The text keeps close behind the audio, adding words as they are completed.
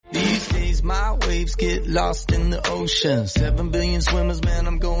waves, my waves get lost in the ocean. 7 billion swimmers, man,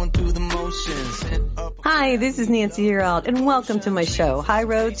 I'm going through the motions. Hi, this is Nancy Yearout, and welcome to my show, High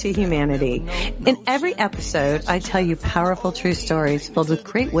Road to Humanity. In every episode, I tell you powerful true stories filled with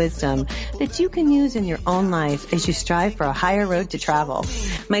great wisdom that you can use in your own life as you strive for a higher road to travel.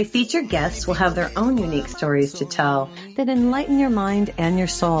 My featured guests will have their own unique stories to tell that enlighten your mind and your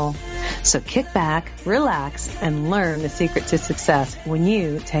soul. So kick back, relax, and learn the secret to success when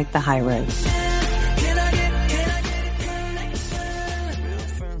you take the high road.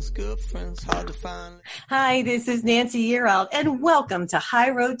 Hi, this is Nancy Yearout, and welcome to High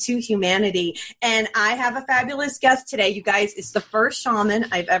Road to Humanity. And I have a fabulous guest today. You guys, it's the first shaman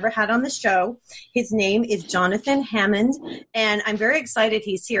I've ever had on the show. His name is Jonathan Hammond, and I'm very excited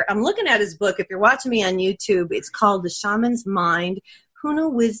he's here. I'm looking at his book. If you're watching me on YouTube, it's called The Shaman's Mind,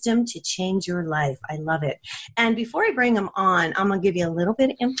 Huna Wisdom to Change Your Life. I love it. And before I bring him on, I'm going to give you a little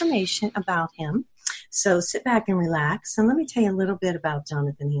bit of information about him. So sit back and relax, and let me tell you a little bit about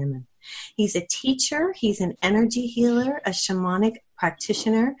Jonathan Hammond. He's a teacher, he's an energy healer, a shamanic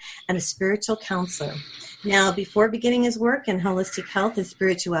practitioner, and a spiritual counselor. Now, before beginning his work in holistic health and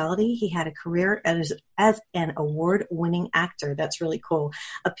spirituality, he had a career as an award-winning actor. That's really cool,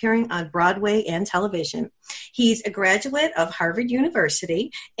 appearing on Broadway and television. He's a graduate of Harvard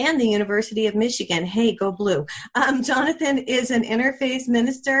University and the University of Michigan. Hey, go blue. Jonathan is an interfaith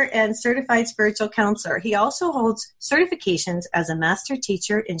minister and certified spiritual counselor. He also holds certifications as a master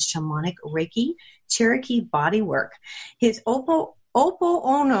teacher in shamanic Reiki, Cherokee bodywork. His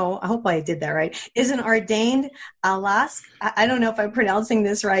Opo'ono, I hope I did that right, is an ordained Alaska, I don't know if I'm pronouncing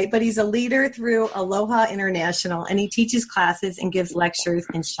this right, but he's a leader through Aloha International, and he teaches classes and gives lectures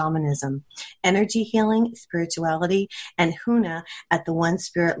in shamanism, energy healing, spirituality, and Huna at the One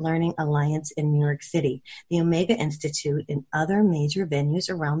Spirit Learning Alliance in New York City, the Omega Institute, and other major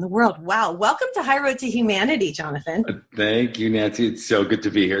venues around the world. Wow. Welcome to High Road to Humanity, Jonathan. Thank you, Nancy. It's so good to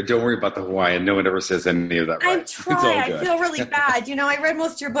be here. Don't worry about the Hawaiian. No one ever says any of that right. I'm trying. I feel really bad. You know, I read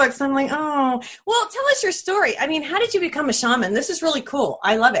most of your books. And I'm like, oh, well, tell us your story. I mean, how did you become a shaman? This is really cool.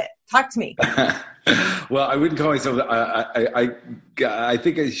 I love it. Talk to me. Well, I wouldn't call myself. I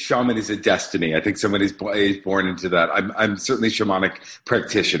think a shaman is a destiny. I think someone is born into that. I'm certainly a shamanic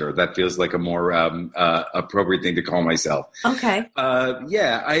practitioner. That feels like a more appropriate thing to call myself. Okay. I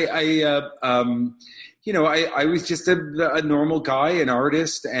was just a normal guy, an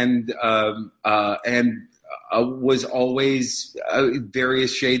artist, and was always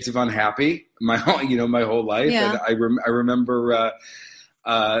various shades of unhappy my whole life. Yeah. And I remember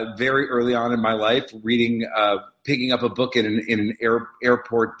very early on in my life reading, picking up a book in an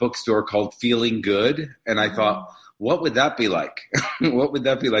airport bookstore called Feeling Good, and I thought, what would that be like? What would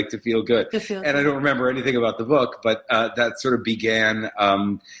that be like to feel good? And I don't remember anything about the book, but that sort of began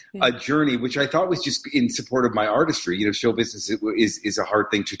a journey, which I thought was just in support of my artistry. You know, show business is a hard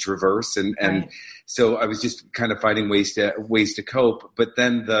thing to traverse, and right. So I was just kind of finding ways to cope. But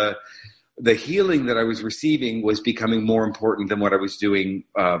then the healing that I was receiving was becoming more important than what I was doing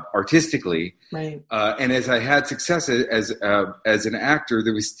artistically. Right. And as I had success as an actor,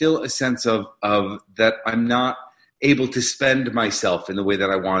 there was still a sense of that I'm not able to spend myself in the way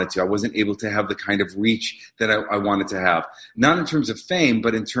that I wanted to. I wasn't able to have the kind of reach that I wanted to have. Not in terms of fame,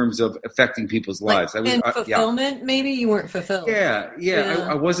 but in terms of affecting people's lives. Fulfillment, maybe you weren't fulfilled. Yeah.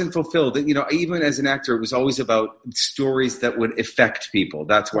 I wasn't fulfilled. You know, even as an actor, it was always about stories that would affect people.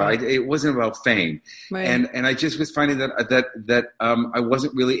 That's why it wasn't about fame. Right. And I just was finding that I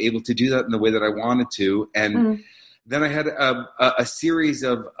wasn't really able to do that in the way that I wanted to. And then I had a series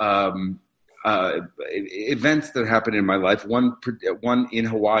of events that happened in my life. One in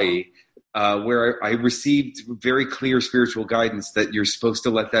Hawaii, where I received very clear spiritual guidance that you're supposed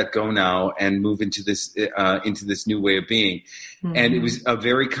to let that go now and move into this new way of being. And it was a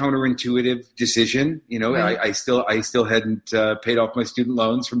very counterintuitive decision. You know, right. I still hadn't paid off my student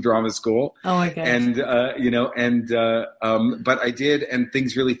loans from drama school. Oh my gosh. And but I did, and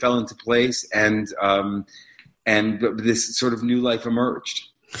things really fell into place, and this sort of new life emerged.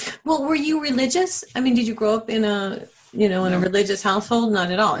 Well, were you religious? I mean, did you grow up in a religious household?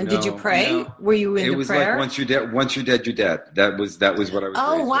 Not at all. And did you pray? No. Were you into prayer? It was like once you're dead, you're dead. That was what I was.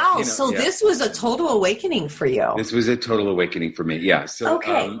 Oh, wow. So this was a total awakening for you. This was a total awakening for me. Yeah. So,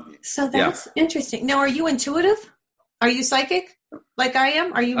 okay. So that's interesting. Now, are you intuitive? Are you psychic? Like I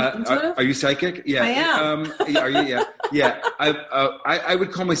am? Are you intuitive? Are you psychic? Yeah. I am. Are you? Yeah. Yeah. I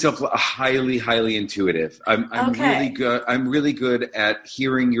would call myself highly intuitive. I'm okay. really good. I'm really good at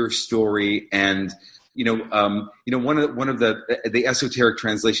hearing your story and One of the esoteric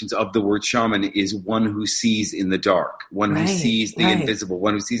translations of the word shaman is one who sees in the dark, one who sees the invisible,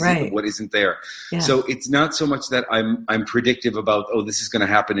 one who sees what isn't there. Yeah. So it's not so much that I'm predictive about, this is going to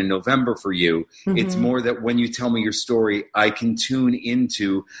happen in November for you. Mm-hmm. It's more that when you tell me your story, I can tune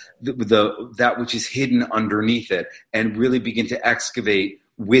into that which is hidden underneath it and really begin to excavate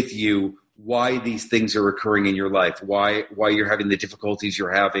with you why these things are occurring in your life, why you're having the difficulties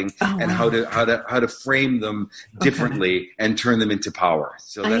you're having, and how to frame them differently and turn them into power.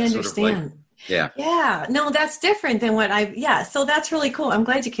 So that's I understand. Sort of Yeah. No, that's different than what so that's really cool. I'm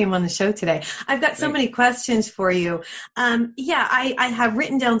glad you came on the show today. I've got so many questions for you. I have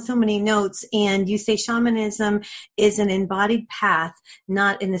written down so many notes, and you say shamanism is an embodied path,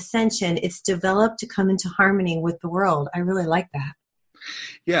 not an ascension. It's developed to come into harmony with the world. I really like that.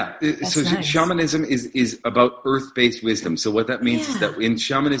 Yeah. That's so nice. Shamanism is about earth-based wisdom. So what that means is that in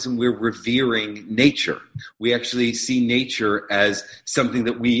shamanism, we're revering nature. We actually see nature as something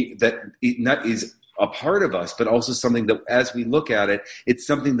that is a part of us, but also something that as we look at it, it's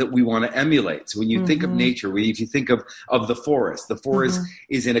something that we want to emulate. So when you think of nature, if you think of the forest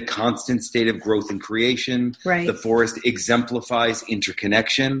is in a constant state of growth and creation. Right. The forest exemplifies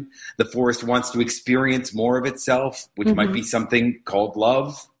interconnection. The forest wants to experience more of itself, which might be something called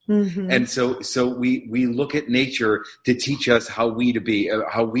love. Mm-hmm. And so we look at nature to teach us how we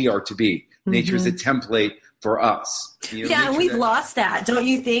are to be. Nature is a template for us. And we've lost that, don't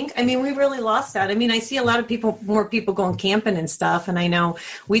you think? I mean, we've really lost that. I mean, I see a lot of more people going camping and stuff. And I know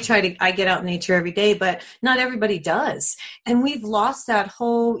I get out in nature every day, but not everybody does. And we've lost that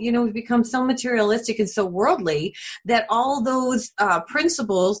whole, we've become so materialistic and so worldly that all those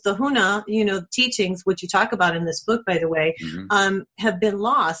principles, the Huna, teachings, which you talk about in this book, by the way, have been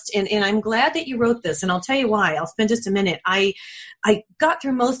lost. And I'm glad that you wrote this. And I'll tell you why. I'll spend just a minute. I got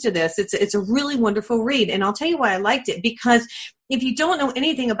through most of this. It's a really wonderful read. And I'll tell you why I liked it, because if you don't know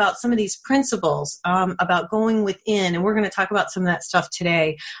anything about some of these principles, about going within, and we're going to talk about some of that stuff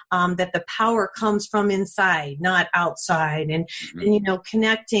today, that the power comes from inside, not outside, and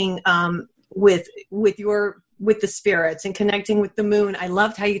connecting with the spirits and connecting with the moon. I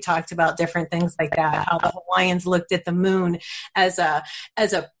loved how you talked about different things like that, how the Hawaiians looked at the moon as a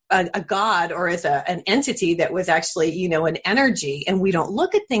god or as an entity that was actually, an energy. And we don't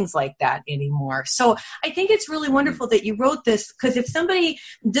look at things like that anymore. So I think it's really wonderful that you wrote this, because if somebody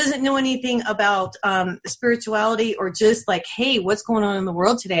doesn't know anything about spirituality or just like, hey, what's going on in the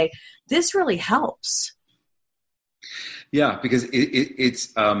world today, this really helps. Yeah, because it's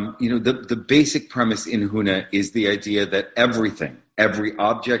the basic premise in Huna is the idea that everything, every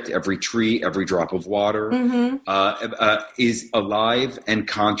object, every tree, every drop of water is alive and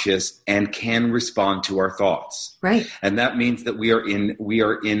conscious and can respond to our thoughts. Right. And that means that we are in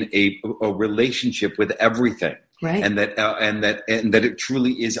a relationship with everything. Right. And that it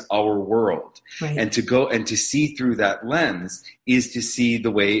truly is our world. Right. And to go and to see through that lens is to see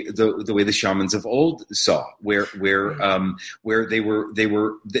the way the shamans of old saw, where they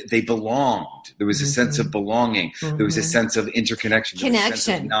belonged. There was a sense of belonging. There was a sense of interconnection.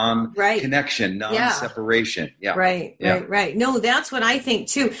 Connection. Non-connection, non-separation. Yeah. Right. No, that's what I think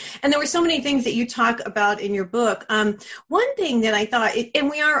too. And there were so many things that you talk about in your book. One thing that I thought, and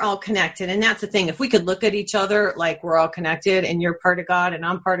we are all connected, and that's the thing. If we could look at each other like we're all connected, and you're part of God, and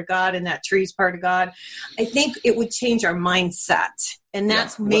I'm part of God, and that tree's part of God, I think it would change our mindset. And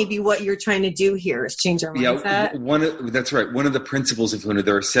that's maybe what you're trying to do here, is change our mindset. That's right. One of the principles of Huna,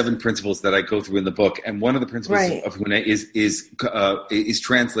 there are 7 principles that I go through in the book, and one of the principles of Huna is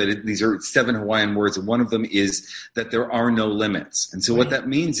translated. These are 7 Hawaiian words, and one of them is that there are no limits. And so what that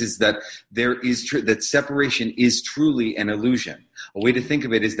means is that that separation is truly an illusion. A way to think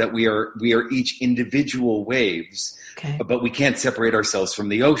of it is that we are each individual waves, but we can't separate ourselves from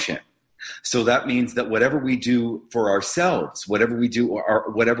the ocean. So that means that whatever we do for ourselves, whatever we do,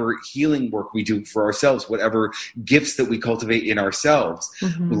 or whatever healing work we do for ourselves, whatever gifts that we cultivate in ourselves,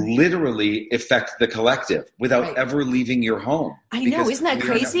 literally affect the collective without ever leaving your home. I know, isn't that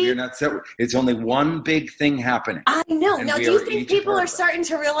crazy? We're not separate. It's only one big thing happening. I know. Now, do you think people are starting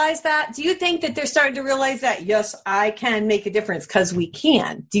to realize that? Do you think that they're starting to realize that, yes, I can make a difference because we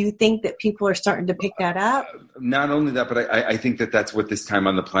can? Do you think that people are starting to pick that up? Not only that, but I think that that's what this time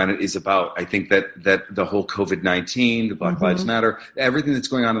on the planet is about. I think that the whole COVID-19, the Black Lives Matter, everything that's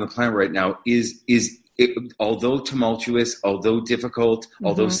going on the planet right now is although tumultuous, although difficult,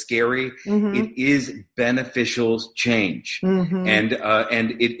 although scary, it is beneficial change, and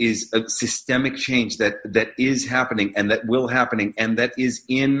it is a systemic change that is happening and that will happening and that is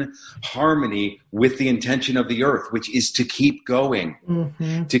in harmony with the intention of the earth, which is to keep going,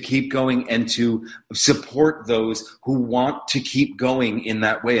 and to support those who want to keep going in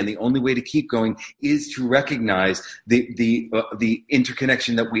that way. And the only way to keep going is to recognize the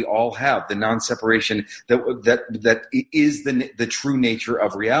interconnection that we all have, the non-separation that is the true nature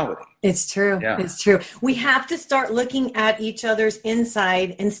of reality. It's true. Yeah. It's true. We have to start looking at each other's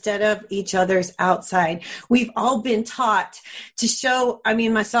inside instead of each other's outside. We've all been taught to show, I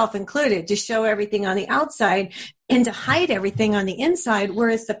mean, myself included, to show everything on the outside and to hide everything on the inside,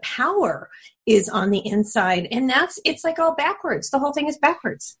 whereas the power is on the inside. And it's like all backwards. The whole thing is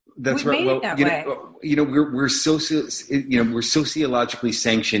backwards. That's right. Well, we're sociologically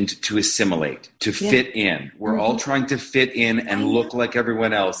sanctioned to assimilate, to fit in. We're all trying to fit in and look like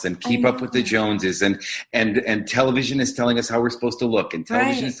everyone else and keep up with the Joneses. And television is telling us how we're supposed to look, and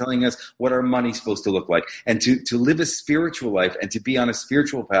television is telling us what our money's supposed to look like. And to live a spiritual life and to be on a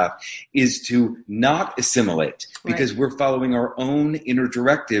spiritual path is to not assimilate, because we're following our own inner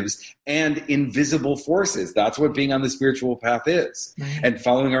directives and invisible forces. That's what being on the spiritual path is, and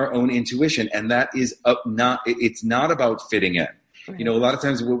following our own intuition. And that is it's not about fitting in. A lot of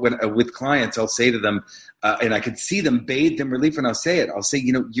times with clients, I'll say to them, and I could see them bathed in relief, and I'll say,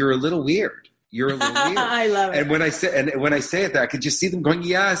 you're a little weird. You're a little weird. I love it. And when I say it, I could just see them going,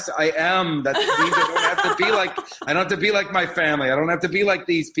 "Yes, I am." That means I don't have to be like my family. I don't have to be like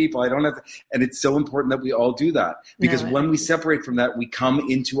these people. I don't have to. And it's so important that we all do that, because when we separate from that, we come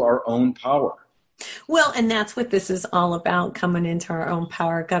into our own power. Well, and that's what this is all about, coming into our own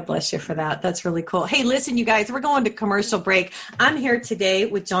power. God bless you for that. That's really cool. Hey, listen, you guys, we're going to commercial break. I'm here today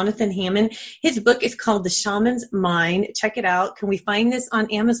with Jonathan Hammond. His book is called The Shaman's Mind. Check it out. Can we find this on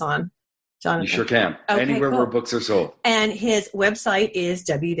Amazon, Jonathan? You sure can. Okay, anywhere where books are sold. And his website is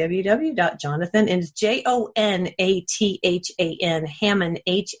www.jonathan, and it's JONATHAN, Hammond,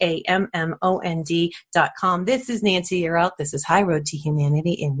 HAMMOND.com. This is Nancy Yearout. This is High Road to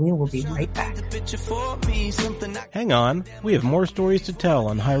Humanity, and we will be right back. Hang on. We have more stories to tell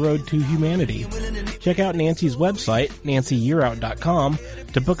on High Road to Humanity. Check out Nancy's website, nancyyearout.com,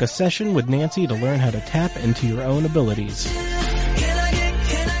 to book a session with Nancy to learn how to tap into your own abilities.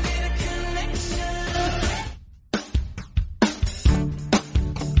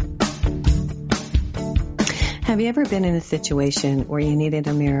 Have you ever been in a situation where you needed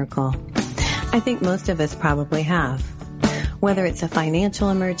a miracle? I think most of us probably have. Whether it's a financial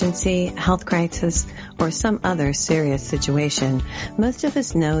emergency, health crisis, or some other serious situation, most of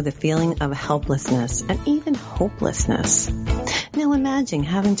us know the feeling of helplessness and even hopelessness. Now imagine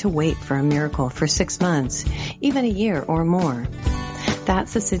having to wait for a miracle for 6 months, even a year or more.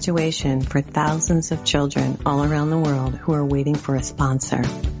 That's the situation for thousands of children all around the world who are waiting for a sponsor.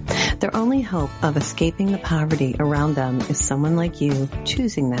 Their only hope of escaping the poverty around them is someone like you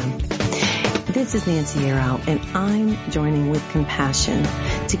choosing them. This is Nancy Yearout, and I'm joining with compassion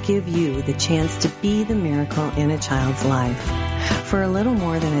to give you the chance to be the miracle in a child's life. For a little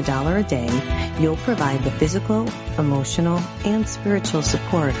more than $1 a day, you'll provide the physical, emotional, and spiritual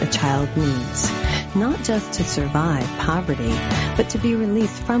support a child needs, not just to survive poverty, but to be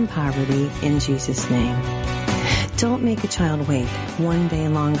released from poverty in Jesus' name. Don't make a child wait one day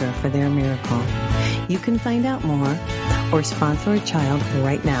longer for their miracle. You can find out more or sponsor a child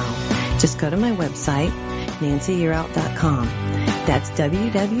right now. Just go to my website, nancyyearout.com. That's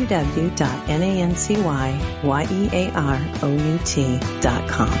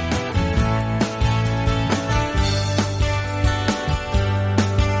www.nancyyearout.com.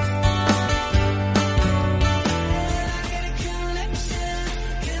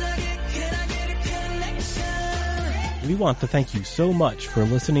 We want to thank you so much for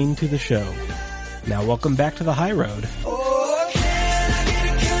listening to the show. Now welcome back to the High Road.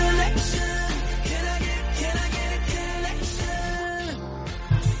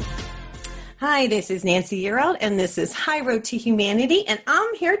 Hi, this is Nancy Yearout, and this is High Road to Humanity, and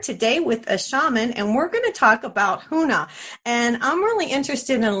I'm here today with a shaman, and we're going to talk about Huna. And I'm really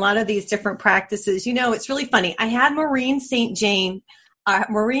interested in a lot of these different practices. You know, it's really funny. I had Maureen St. Jane on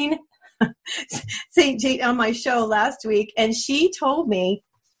my show last week, and she told me,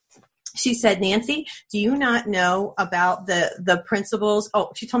 she said, Nancy, do you not know about the principles?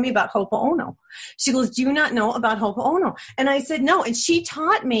 Oh, she told me about Ho'oponopono. She goes, do you not know about Ho'oponopono? And I said, no. And she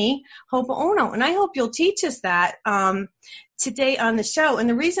taught me Ho'oponopono. And I hope you'll teach us that today on the show. And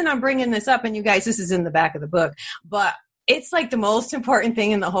the reason I'm bringing this up, and you guys, this is in the back of the book, but it's like the most important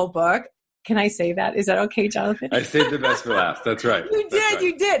thing in the whole book. Can I say that? Is that okay, Jonathan? I saved the best for last. That's right.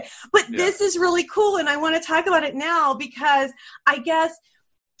 You did. But this is really cool, and I want to talk about it now because I guess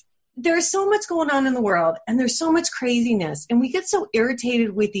there's so much going on in the world, and there's so much craziness, and we get so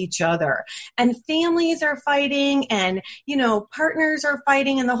irritated with each other, and families are fighting, and, partners are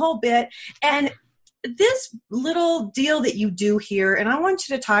fighting, and the whole bit. And this little deal that you do here, and I want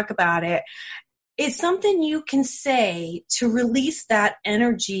you to talk about it, is something you can say to release that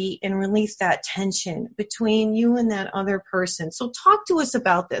energy and release that tension between you and that other person. So talk to us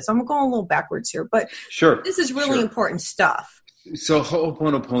about this. I'm going a little backwards here, but sure, this is really important stuff. So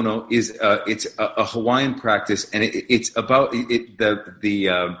Ho'oponopono is it's a Hawaiian practice, and it's about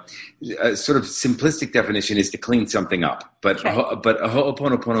the sort of simplistic definition is to clean something up. But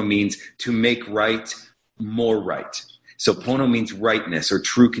Ho'oponopono means to make right more right. So pono means rightness or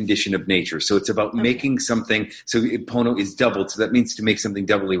true condition of nature. So it's about making something. So pono is doubled. So that means to make something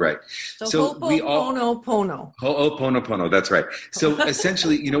doubly right. So Ho'oponopono. Ho'oponopono. That's right. So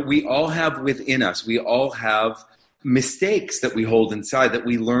essentially, we all have within us, we all have mistakes that we hold inside that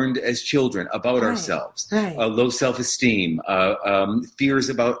we learned as children about ourselves. Right. Low self-esteem, fears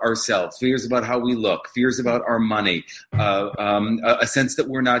about ourselves, fears about how we look, fears about our money, a sense that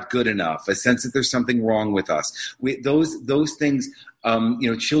we're not good enough, a sense that there's something wrong with us. Those things,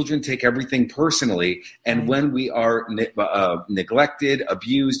 children take everything personally, and when we are neglected,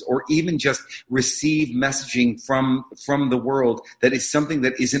 abused, or even just receive messaging from the world that is something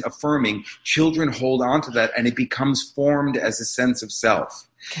that isn't affirming, children hold on to that, and it becomes formed as a sense of self.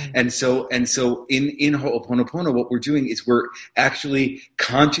 Okay. And so in Ho'oponopono, what we're doing is we're actually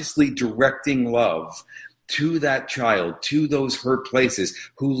consciously directing love to that child, to those hurt places,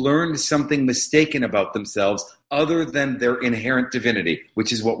 who learned something mistaken about themselves other than their inherent divinity,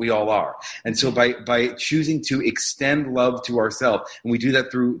 which is what we all are. And so by choosing to extend love to ourselves, and we do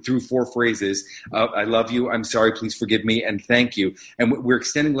that through 4 phrases, I love you, I'm sorry, please forgive me, and thank you. And we're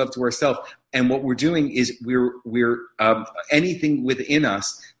extending love to ourselves. And what we're doing is we're anything within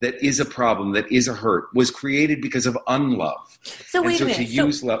us that is a problem, that is a hurt, was created because of unlove. So wait a minute. To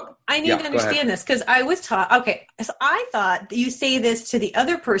use love, I need to understand this, because I was taught. Okay, so I thought that you say this to the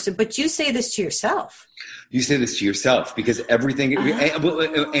other person, but you say this to yourself. You say this to yourself because everything,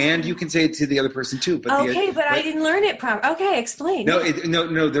 and you can say it to the other person too. But I didn't learn it properly. Okay, explain. No.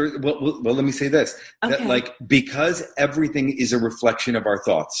 Let me say this: that because everything is a reflection of our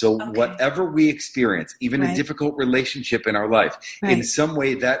thoughts. So whatever we experience, even a difficult relationship in our life, in some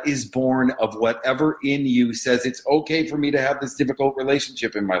way that is born of whatever in you says it's okay for me to have this difficult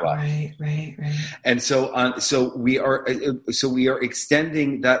relationship in my life. Right. And so we are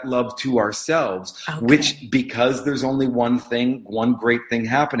extending that love to ourselves, which, because there's only one great thing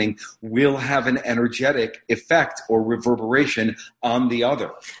happening, will have an energetic effect or reverberation on the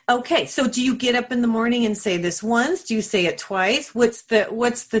other. Okay. So do you get up in the morning and say this once? Do you say it twice? What's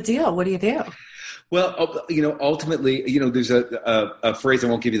the deal? What do you do? Well, ultimately, there's a phrase, I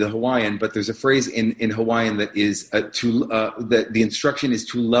won't give you the Hawaiian, but there's a phrase in Hawaiian that is that the instruction is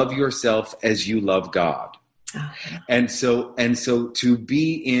to love yourself as you love God. Okay. And so to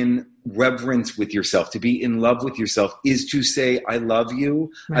be in reverence with yourself, to be in love with yourself, is to say, I love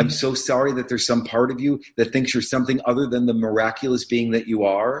you. Right. I'm so sorry that there's some part of you that thinks you're something other than the miraculous being that you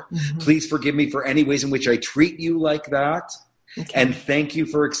are. Mm-hmm. Please forgive me for any ways in which I treat you like that. Okay. And thank you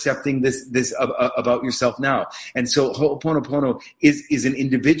for accepting this about yourself now. And so Ho'oponopono is an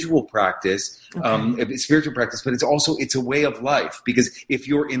individual practice, a spiritual practice, but it's a way of life. Because if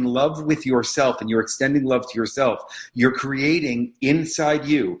you're in love with yourself and you're extending love to yourself, you're creating inside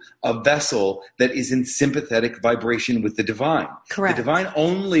you a vessel that is in sympathetic vibration with the divine. Correct. The divine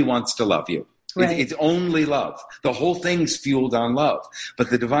only wants to love you. Right. It's only love. The whole thing's fueled on love, but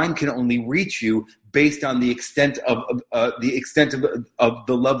the divine can only reach you based on the extent of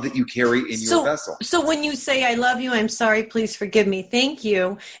the love that you carry in your vessel. So when you say, I love you, I'm sorry, please forgive me, thank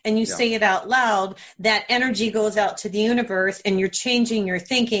you, and you say it out loud, that energy goes out to the universe, and you're changing your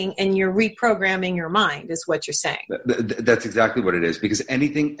thinking and you're reprogramming your mind, is what you're saying. That's exactly what it is, because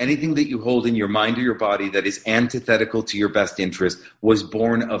anything that you hold in your mind or your body that is antithetical to your best interest was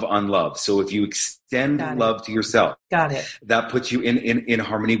born of unlove. So if you extend love to yourself, that puts you in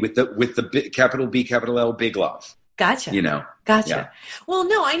harmony with the capital B, capital L, big love. Gotcha. Gotcha. Yeah. Well,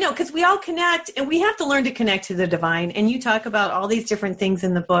 no, I know, because we all connect, and we have to learn to connect to the divine. And you talk about all these different things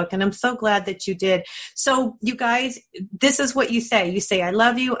in the book, and I'm so glad that you did. So you guys, this is what you say. You say, I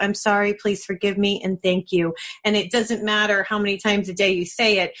love you, I'm sorry, please forgive me, and thank you. And it doesn't matter how many times a day you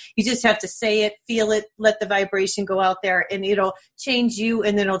say it. You just have to say it, feel it, let the vibration go out there, and it'll change you,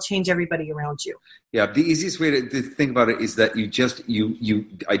 and then it'll change everybody around you. Yeah. The easiest way to think about it is that you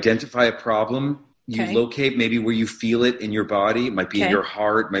identify a problem. You locate maybe where you feel it in your body. It might be in your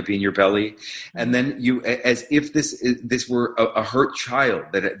heart, might be in your belly. And then you, as if this were a hurt child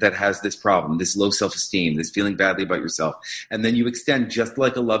that has this problem, this low self-esteem, this feeling badly about yourself. And then you extend, just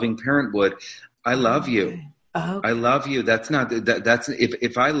like a loving parent would, I love you. Okay. I love you. That's not that's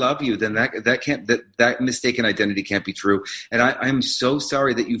if I love you, then that mistaken identity can't be true. And I'm so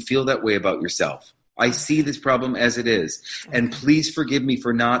sorry that you feel that way about yourself. I see this problem as it is. And please forgive me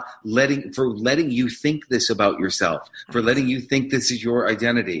for letting you think this about yourself, for letting you think this is your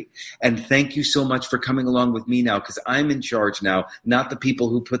identity. And thank you so much for coming along with me now, because I'm in charge now, not the people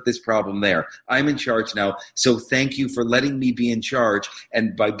who put this problem there. I'm in charge now. So thank you for letting me be in charge.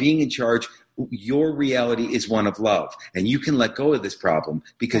 And by being in charge, your reality is one of love. And you can let go of this problem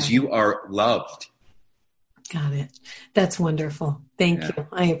because you are loved. Got it. That's wonderful. Thank you.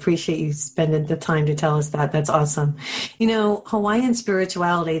 I appreciate you spending the time to tell us that. That's awesome. Hawaiian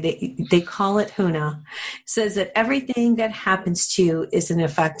spirituality, they call it Huna, says that everything that happens to you is an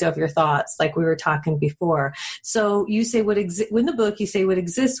effect of your thoughts, like we were talking before. So you say in the book, you say what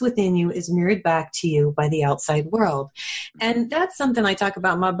exists within you is mirrored back to you by the outside world. And that's something I talk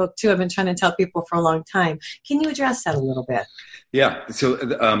about in my book too. I've been trying to tell people for a long time. Can you address that a little bit? Yeah. So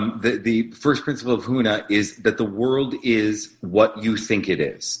the first principle of Huna is that the world is what you think it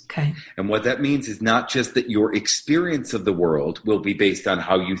is. Okay. And what that means is not just that your experience of the world will be based on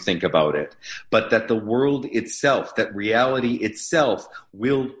how you think about it, but that the world itself, that reality itself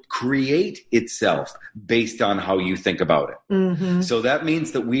will create itself based on how you think about it. Mm-hmm. So that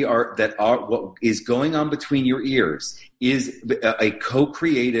means that what is going on between your ears is a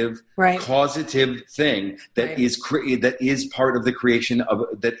co-creative, causative thing that is part of the creation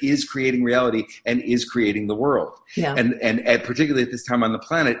that is creating reality and is creating the world. Yeah. And particularly at this time on the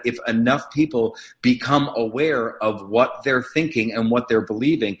planet, if enough people become aware of what they're thinking and what they're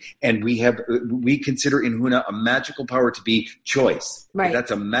believing, and we consider in Huna a magical power to be choice. Right.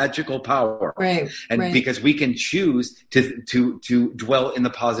 That's a magical power. Right. And because we can choose to dwell in the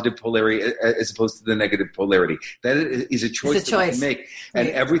positive polarity as opposed to the negative polarity. That is a choice that we can make. And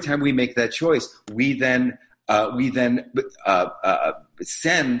every time we make that choice, we then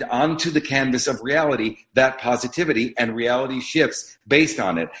send onto the canvas of reality that positivity, and reality shifts based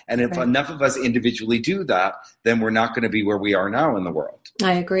on it. And if enough of us individually do that, then we're not going to be where we are now in the world.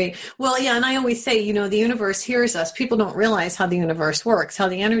 I agree. Well, yeah, and I always say, the universe hears us. People don't realize how the universe works, how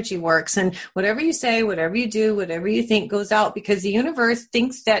the energy works. And whatever you say, whatever you do, whatever you think goes out, because the universe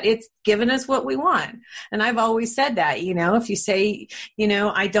thinks that it's given us what we want. And I've always said that, if you say,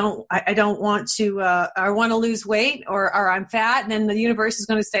 I don't want to, I want to lose weight or I'm fat, and then the universe is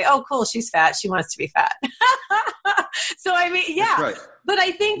going to say, oh, cool, she's fat. She wants to be fat. So, That's right. But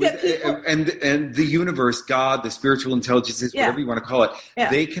I think that people... And the universe, God, the spiritual intelligences, whatever you want to call it,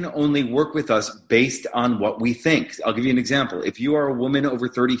 they can only work with us based on what we think. I'll give you an example. If you are a woman over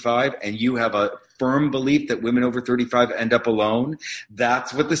 35 and you have a firm belief that women over 35 end up alone,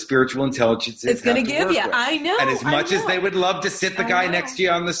 that's what the spiritual intelligence is going to give you. With. I know. And as much as they would love to sit the guy next to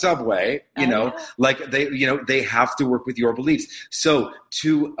you on the subway, they have to work with your beliefs. So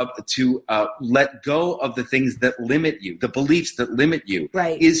to let go of the things that limit you, the beliefs that limit you,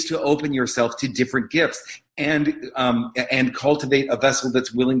 is to open yourself to different gifts and cultivate a vessel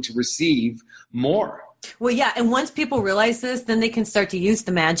that's willing to receive more. Well, yeah. And once people realize this, then they can start to use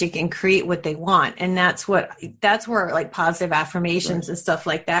the magic and create what they want. And that's where like positive affirmations and stuff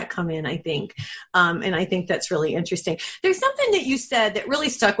like that come in, I think. And I think that's really interesting. There's something that you said that really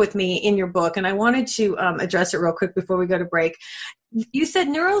stuck with me in your book, and I wanted to address it real quick before we go to break. You said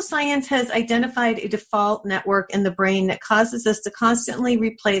neuroscience has identified a default network in the brain that causes us to constantly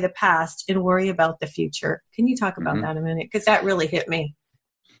replay the past and worry about the future. Can you talk about that a minute? Because that really hit me.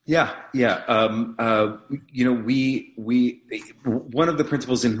 Yeah. We one of the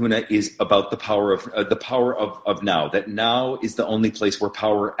principles in Huna is about the power of now. That now is the only place where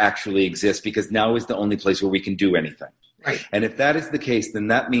power actually exists, because now is the only place where we can do anything. Right. And if that is the case, then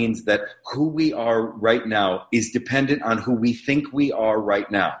that means that who we are right now is dependent on who we think we are right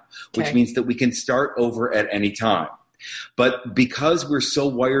now, which means that we can start over at any time. But because we're so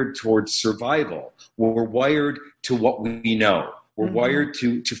wired towards survival, we're wired to what we know. We're wired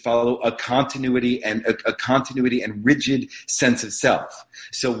to follow a continuity and rigid sense of self.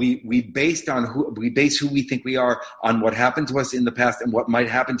 So we base who we think we are on what happened to us in the past and what might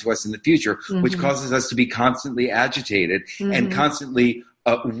happen to us in the future, which causes us to be constantly agitated and constantly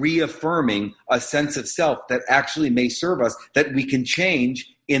reaffirming a sense of self that actually may serve us, that we can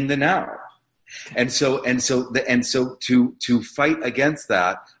change in the now. And so to fight against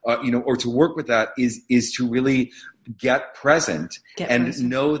that, or to work with that is to really get present and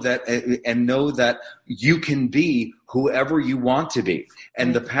know that you can be whoever you want to be.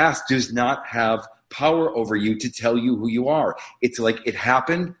 And the past does not have power over you to tell you who you are. It's like it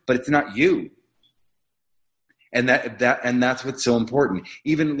happened, but it's not you. And that's what's so important.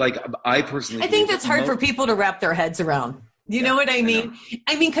 Even like I personally, I think that's hard for people to wrap their heads around. You know what I mean?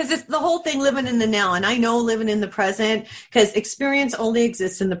 I mean, because it's the whole thing living in the now. And I know living in the present, because experience only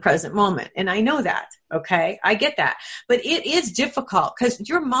exists in the present moment. And I know that. Okay. I get that. But it is difficult because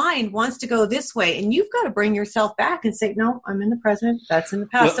your mind wants to go this way and you've got to bring yourself back and say, no, I'm in the present. That's in the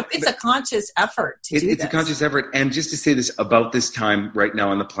past. So it's a conscious effort to do this. It's a conscious effort. And just to say this about this time right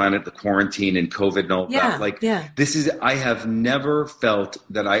now on the planet, the quarantine and COVID and all that, this is, I have never felt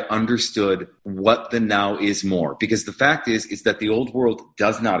that I understood what the now is more, because the fact is that the old world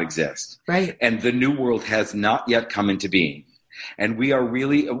does not exist. Right. And the new world has not yet come into being. And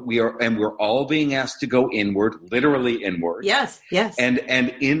we're all being asked to go inward, literally inward. Yes.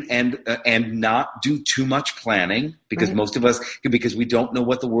 And not do too much planning, because most of us, because we don't know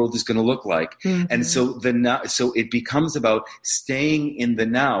what the world is going to look like. And so so it becomes about staying in the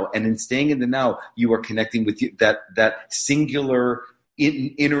now, and in staying in the now, you are connecting with that singular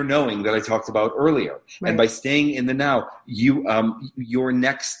inner knowing that I talked about earlier. Right. And by staying in the now, your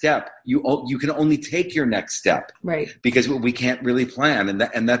next step, you can only take your next step, right? Because we can't really plan,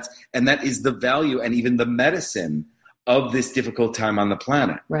 and that is the value and even the medicine of this difficult time on the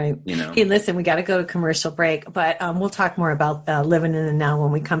planet. Right. You know. Hey, listen, we got to go to commercial break, but we'll talk more about living in the now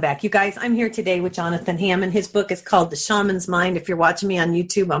when we come back. You guys, I'm here today with Jonathan Hammond. His book is called The Shaman's Mind. If you're watching me on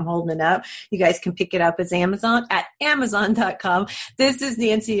YouTube, I'm holding it up. You guys can pick it up at Amazon.com. This is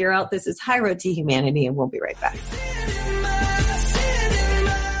Nancy Yearout. This is High Road to Humanity, and we'll be right back.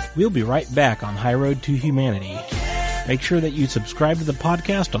 We'll be right back on High Road to Humanity. Make sure that you subscribe to the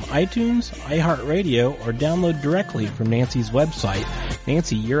podcast on iTunes, iHeartRadio, or download directly from Nancy's website,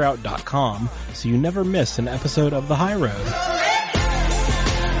 nancyyearout.com, so you never miss an episode of The High Road.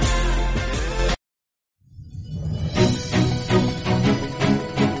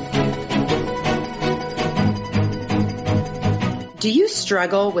 Do you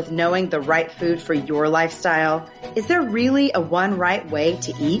struggle with knowing the right food for your lifestyle? Is there really a one right way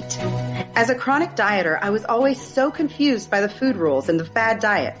to eat? As a chronic dieter, I was always so confused by the food rules and the fad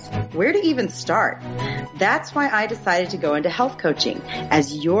diets. Where to even start? That's why I decided to go into health coaching.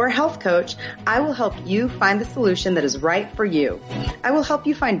 As your health coach, I will help you find the solution that is right for you. I will help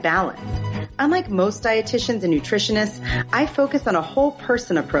you find balance. Unlike most dietitians and nutritionists, I focus on a whole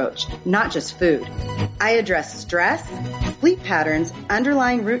person approach, not just food. I address stress, sleep patterns,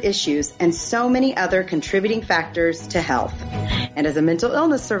 underlying root issues, and so many other contributing factors to health. And as a mental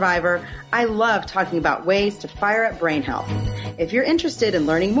illness survivor, I love talking about ways to fire up brain health. If you're interested in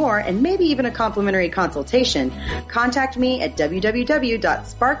learning more and maybe even a complimentary consultation, contact me at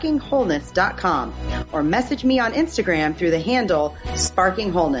www.sparkingwholeness.com or message me on Instagram through the handle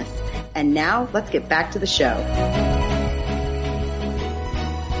Sparking Wholeness. And now let's get back to the show.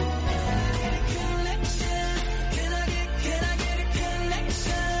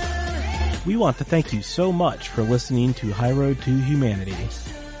 We want to thank you so much for listening to High Road to Humanity.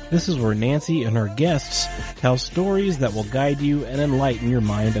 This is where Nancy and her guests tell stories that will guide you and enlighten your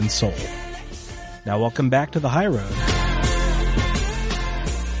mind and soul. Now welcome back to the High Road.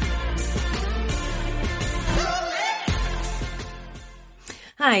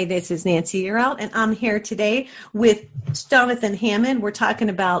 Hi, this is Nancy Yearout, and I'm here today with Jonathan Hammond. We're talking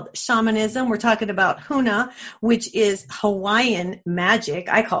about shamanism. We're talking about Huna, which is Hawaiian magic.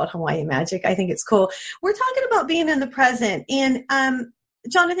 I call it Hawaiian magic. I think it's cool. We're talking about being in the present. And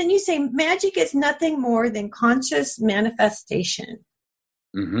Jonathan, you say magic is nothing more than conscious manifestation.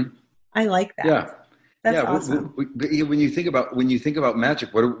 Mm-hmm. I like that. Yeah. That's awesome. When you think about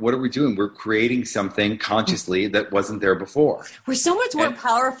magic, what are we doing? We're creating something consciously that wasn't there before. We're so much more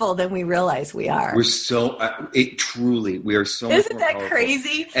powerful than we realize we are. We're so we are so. Isn't much more that powerful.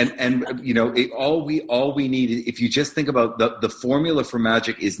 crazy? And you know, all we need, if you just think about the formula for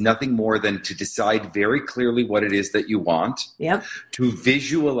magic, is nothing more than to decide very clearly what it is that you want. Yep. To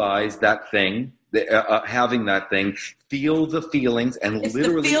visualize that thing having that thing. Feel the feelings and It's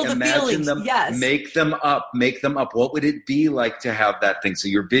literally imagine them. Yes. Make them up. What would it be like to have that thing? So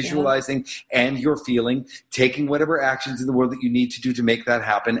you're visualizing and you're feeling, taking whatever actions in the world that you need to do to make that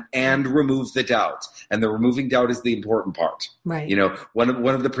happen, and remove the doubt. And the removing doubt is the important part. Right. You know, one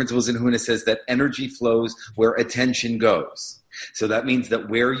of the principles in Huna says that energy flows where attention goes. So that means that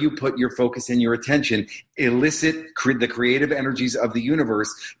where you put your focus and your attention elicit the creative energies of the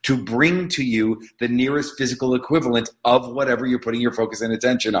universe to bring to you the nearest physical equivalent of whatever you're putting your focus and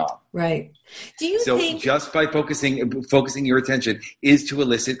attention on. Right. Do you think just by focusing your attention is to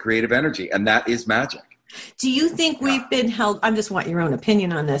elicit creative energy, and that is magic. Do you think we've been held, I just want your own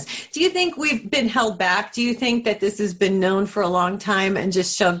opinion on this. Do you think we've been held back? Do you think that this has been known for a long time and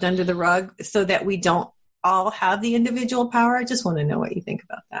just shoved under the rug so that we don't all have the individual power? I just want to know what you think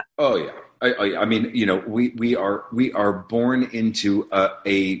about that. Oh yeah. I mean, you know, we are born into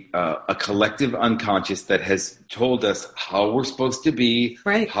a collective unconscious that has told us how we're supposed to be,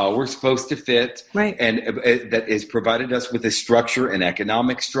 right, how we're supposed to fit, right, and that has provided us with a structure, an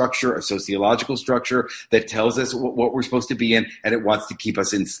economic structure, a sociological structure that tells us what we're supposed to be in, and it wants to keep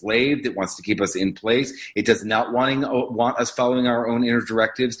us enslaved. It wants to keep us in place. It does not want us following our own inner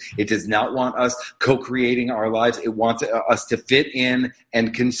directives. It does not want us co-creating our lives. It wants us to fit in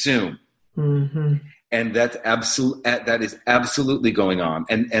and consume. Mm-hmm. And that is absolutely going on,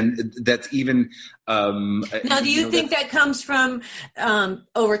 and that's even. Now, do you think that comes from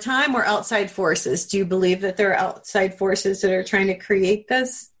over time or outside forces? Do you believe that there are outside forces that are trying to create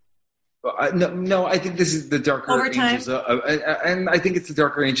this? No, I think this is the darker over time, angels, and I think it's the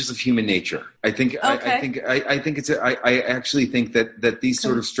darker angels of human nature. I think. Okay. I think it's. I actually think that these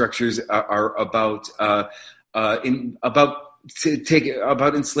sort of structures are about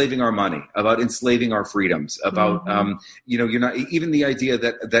about enslaving our money, about enslaving our freedoms, about you're not even the idea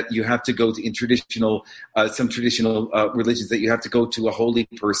that you have to go to some traditional religions, that you have to go to a holy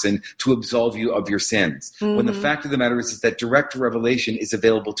person to absolve you of your sins. When the fact of the matter is that direct revelation is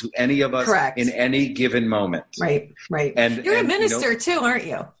available to any of us. Correct. In any given moment. Right. And you're a minister too, aren't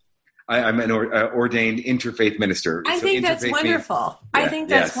you? I'm an ordained interfaith minister. I think that's wonderful. I think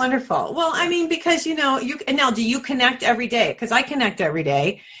that's wonderful. Well, I mean, because, do you connect every day? Because I connect every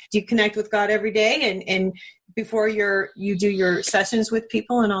day. Do you connect with God every day? And before you do your sessions with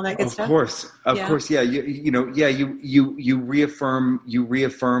people and all that good stuff? Of course. Yeah. You reaffirm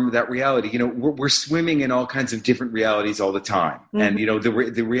that reality. We're swimming in all kinds of different realities all the time. Mm-hmm. And,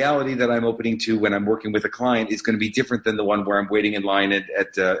 the reality that I'm opening to when I'm working with a client is going to be different than the one where I'm waiting in line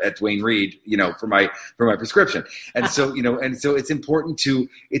at Duane Reade, for my prescription. And so, so it's important to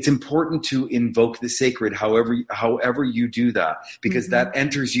invoke the sacred, however you do that, because that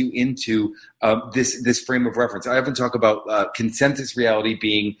enters you into this frame of reference. I often talk about consensus reality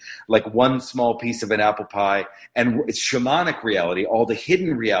being like one small piece of an apple pie, and it's shamanic reality, all the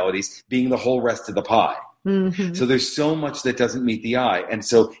hidden realities, being the whole rest of the pie. Mm-hmm. So there's so much that doesn't meet the eye. And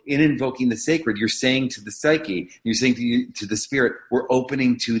so in invoking the sacred, you're saying to the psyche, you're saying to the spirit, we're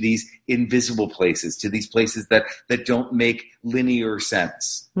opening to these invisible places, to these places that don't make linear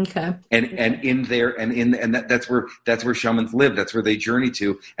sense. Okay. And in there, that's where shamans live. That's where they journey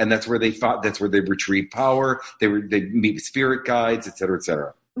to. And that's where that's where they retrieve power. They meet spirit guides, et cetera, et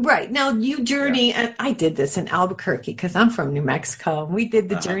cetera. Right. Now you journey, and I did this in Albuquerque because I'm from New Mexico. We did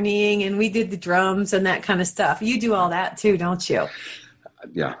the journeying and we did the drums and that kind of stuff. You do all that too, don't you?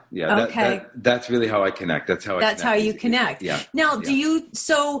 Yeah. Okay. That's really how I connect. That's how you connect. Yeah. Now, do you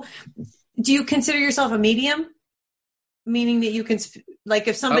consider yourself a medium? Meaning that you can, like,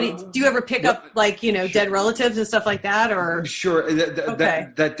 if somebody, do you ever pick up, like, dead relatives and stuff like that, or? Sure,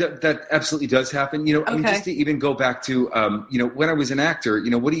 that absolutely does happen. I mean, just to even go back to, when I was an actor,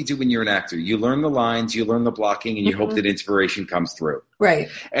 what do you do when you're an actor? You learn the lines, you learn the blocking, and you hope that inspiration comes through. Right.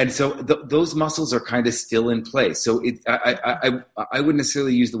 And so those muscles are kind of still in place. So I wouldn't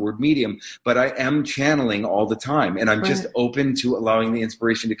necessarily use the word medium, but I am channeling all the time, and I'm just open to allowing the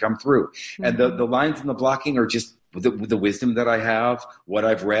inspiration to come through. Mm-hmm. And the lines and the blocking are just the wisdom that I have, what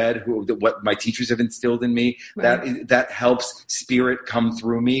I've read, what my teachers have instilled in me, that helps spirit come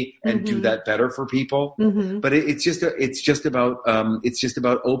through me and do that better for people. Mm-hmm. But it's just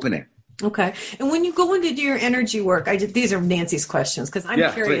about opening. Okay. And when you go in to do your energy work, these are Nancy's questions because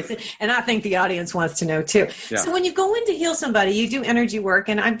I'm curious, and I think the audience wants to know too. Yeah. So when you go in to heal somebody, you do energy work,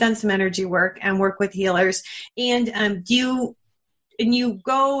 and I've done some energy work and work with healers, and you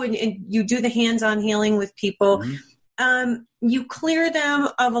go and you do the hands-on healing with people. Mm-hmm. You clear them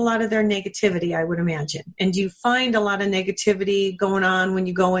of a lot of their negativity, I would imagine. And you find a lot of negativity going on when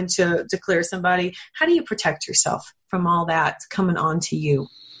you go in to clear somebody. How do you protect yourself from all that coming on to you?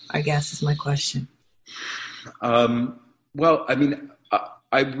 I guess is my question. Well, I mean,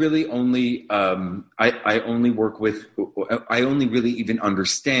 I really only I only work with, I only really even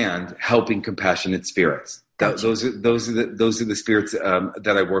understand helping compassionate spirits. Gotcha. Those are the spirits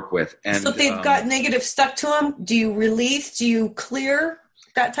that I work with. And so if they've got negative stuck to them, do you release? Do you clear?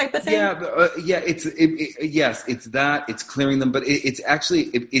 That type of thing? Yes, it's that. It's clearing them, but it's actually,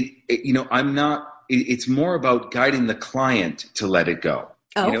 it's more about guiding the client to let it go.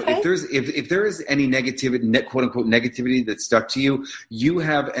 Okay. If there is any negativity, quote unquote negativity that's stuck to you, you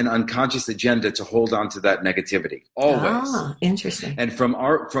have an unconscious agenda to hold on to that negativity always. Ah, interesting. And from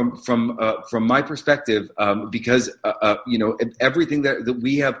my perspective, because everything that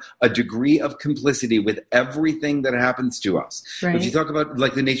we have a degree of complicity with everything that happens to us. Right. If you talk about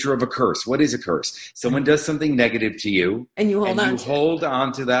like the nature of a curse, what is a curse? Someone does something negative to you, and you hold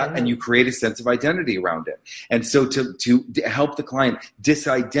on to that, and you create a sense of identity around it. And so to help the client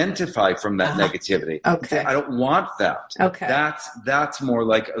disidentify from that negativity. Okay. I don't want that. Okay. That's more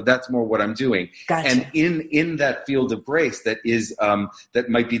what I'm doing. Gotcha. And in that field of grace that is that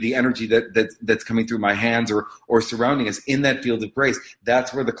might be the energy that's coming through my hands or surrounding us, in that field of grace,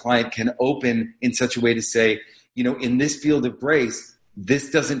 that's where the client can open in such a way to say, in this field of grace, this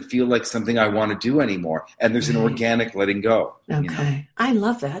doesn't feel like something I want to do anymore. And there's an organic letting go. Okay. I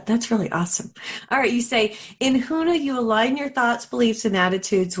love that. That's really awesome. All right. You say, in Huna, you align your thoughts, beliefs, and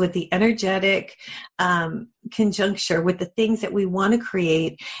attitudes with the energetic conjuncture with the things that we want to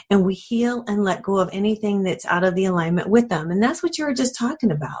create, and we heal and let go of anything that's out of the alignment with them. And that's what you were just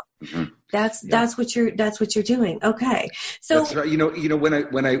talking about. Mm-hmm. That's what you're doing. Okay. So that's right.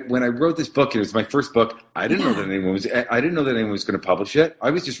 When I wrote this book, it was my first book. I didn't know that anyone was going to publish it. I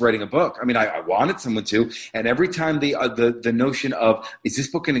was just writing a book. I mean, I wanted someone to, and every time the notion of, is this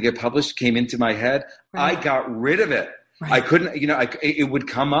book going to get published, came into my head, right. I got rid of it. Right. I couldn't, it would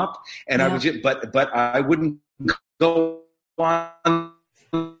come up, and I would just, but I wouldn't go on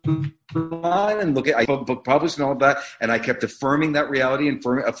and look at I book published and all of that, and I kept affirming that reality and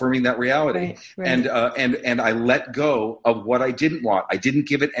affirming that reality, right. And I let go of what I didn't want. I didn't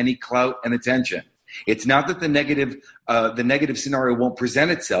give it any clout and attention. It's not that the negative scenario won't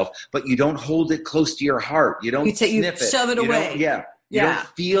present itself, but you don't hold it close to your heart. You don't sniff it. Shove it away. You don't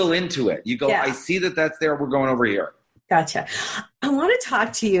feel into it. You go, I see that that's there. We're going over here. Gotcha. I want to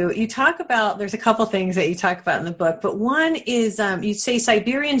talk to you. You talk about, there's a couple things that you talk about in the book, but one is you say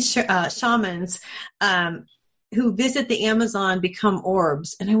Siberian shamans who visit the Amazon become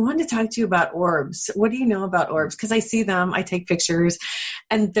orbs. And I wanted to talk to you about orbs. What do you know about orbs? Because I see them, I take pictures,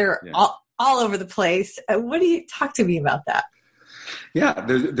 and they're all over the place. What do you talk to me about that? Yeah,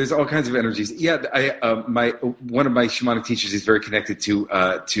 there's all kinds of energies. Yeah, one of my shamanic teachers is very connected to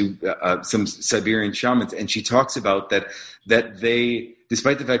some Siberian shamans, and she talks about that they,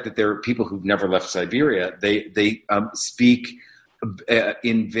 despite the fact that there are people who've never left Siberia, they speak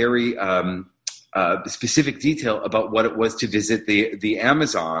in very specific detail about what it was to visit the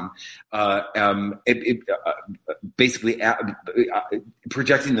Amazon, basically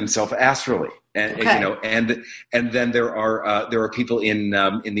projecting themselves astrally. And and then there are people in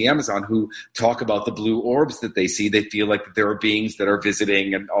the Amazon who talk about the blue orbs that they see. They feel like there are beings that are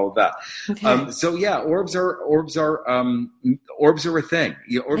visiting and all of that. Okay. So yeah, orbs are a thing. Orbs are a thing,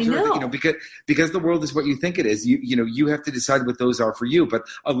 because the world is what you think it is. You have to decide what those are for you. But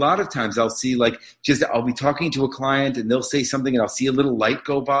a lot of times I'll see I'll be talking to a client and they'll say something and I'll see a little light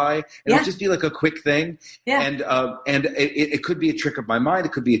go by and it'll just be like a quick thing. Yeah. And it could be a trick of my mind.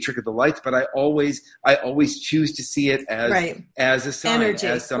 It could be a trick of the lights, but I always choose to see it as a sign, energy,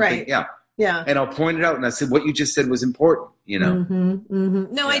 as something. Right. Yeah. Yeah. And I'll point it out and I said, what you just said was important, Mm-hmm,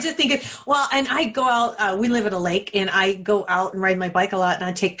 mm-hmm. No, I just think and I go out, we live at a lake, and I go out and ride my bike a lot, and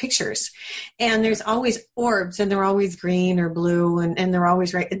I take pictures, and there's always orbs, and they're always green or blue, and they're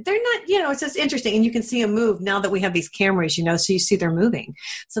always right. They're not, it's just interesting, and you can see them move now that we have these cameras, so you see they're moving.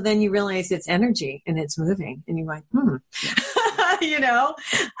 So then you realize it's energy and it's moving, and you're like,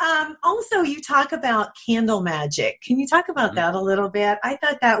 Also, you talk about candle magic. Can you talk about that a little bit? I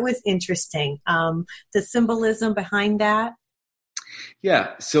thought that was interesting. The symbolism behind that.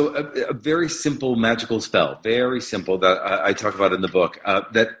 Yeah, so a very simple magical spell, very simple, that I talk about in the book,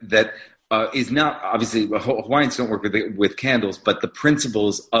 that is not, obviously Hawaiians don't work with candles, but the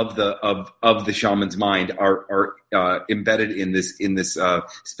principles of the shaman's mind are embedded in this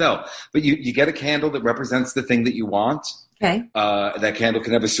spell. But you get a candle that represents the thing that you want. Okay. That candle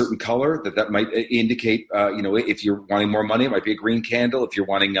can have a certain color that might indicate, if you're wanting more money, it might be a green candle. If you're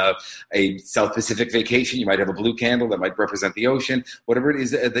wanting a South Pacific vacation, you might have a blue candle that might represent the ocean, whatever it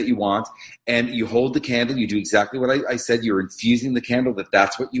is that you want. And you hold the candle. You do exactly what I said. You're infusing the candle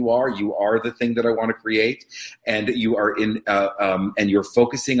that's what you are. You are the thing that I want to create. And you are and you're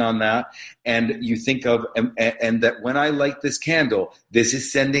focusing on that. And you think of, and that when I light this candle, this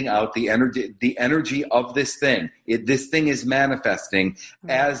is sending out the energy of this thing. This thing is manifesting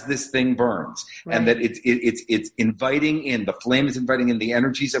as this thing burns, and that it's inviting in, the flame is inviting in the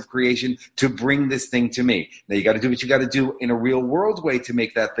energies of creation to bring this thing to me. Now you got to do what you got to do in a real world way to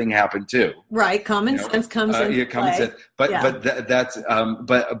make that thing happen too. Right, common sense comes into play. But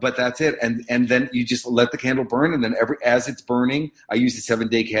that's it, and then you just let the candle burn, and then as it's burning, I use the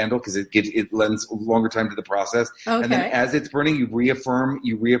 7-day candle because it lends longer time to the process. Okay. And then as it's burning, you reaffirm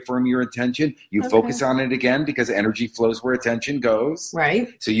your intention. You focus on it again because energy flows where attention goes. Right.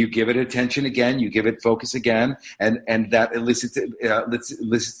 So you give it attention again, you give it focus again, and that elicits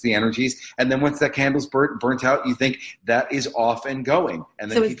the energies. And then once that candle's burnt out, you think that is off and going. And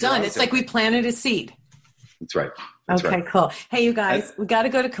then so it's done. It's like we planted a seed. That's right. Okay, cool. Hey, you guys, we got to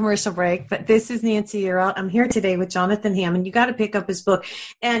go to commercial break, but this is Nancy Yearout. I'm here today with Jonathan Hammond. You got to pick up his book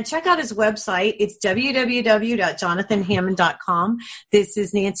and check out his website. It's www.jonathanhammond.com. This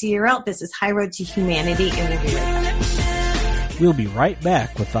is Nancy Yearout. This is High Road to Humanity, and we'll be right back. We'll be right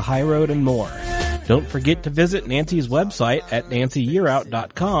back with the High Road and more. Don't forget to visit Nancy's website at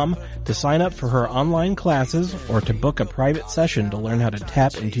nancyyearout.com to sign up for her online classes or to book a private session to learn how to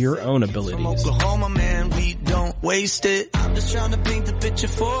tap into your own abilities. Oklahoma, man, we don't waste it. I'm just trying to paint the picture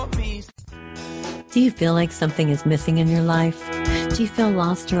for me. Do you feel like something is missing in your life? Do you feel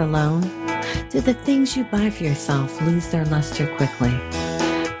lost or alone? Do the things you buy for yourself lose their luster quickly?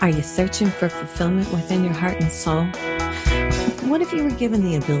 Are you searching for fulfillment within your heart and soul? What if you were given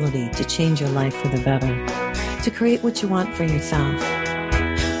the ability to change your life for the better, to create what you want for yourself?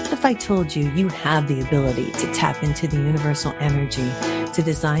 What if I told you you have the ability to tap into the universal energy to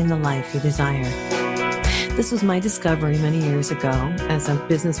design the life you desire? This was my discovery many years ago. As a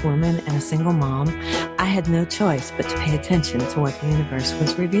businesswoman and a single mom, I had no choice but to pay attention to what the universe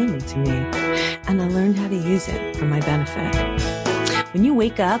was revealing to me, and I learned how to use it for my benefit. When you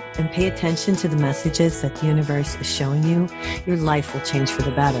wake up and pay attention to the messages that the universe is showing you, your life will change for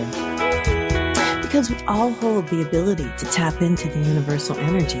the better. Because we all hold the ability to tap into the universal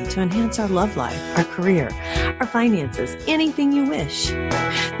energy to enhance our love life, our career, our finances, anything you wish.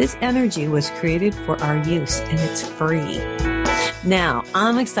 This energy was created for our use, and it's free. Now,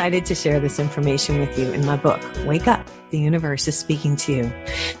 I'm excited to share this information with you in my book, Wake Up, The Universe is Speaking to You.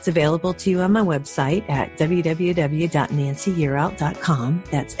 It's available to you on my website at www.nancyyearout.com.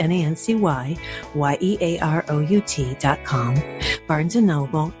 That's NancyYearout.com, Barnes &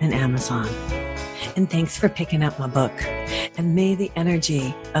 Noble, and Amazon. And thanks for picking up my book. And may the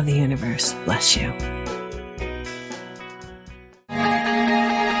energy of the universe bless you.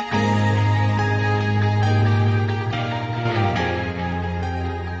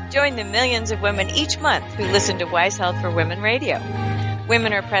 Join the millions of women each month who listen to Wise Health for Women Radio.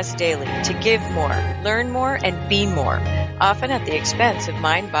 Women are pressed daily to give more, learn more, and be more, often at the expense of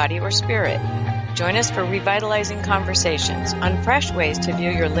mind, body, or spirit. Join us for revitalizing conversations on fresh ways to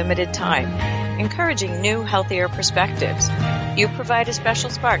view your limited time, encouraging new, healthier perspectives. You provide a special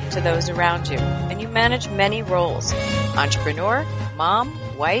spark to those around you, and you manage many roles: entrepreneur, mom,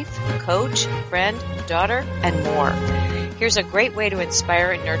 wife, coach, friend, daughter, and more. Here's a great way to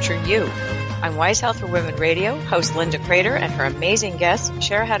inspire and nurture you. On Wise Health for Women Radio, host Linda Crater and her amazing guests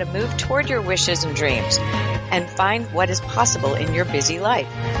share how to move toward your wishes and dreams and find what is possible in your busy life.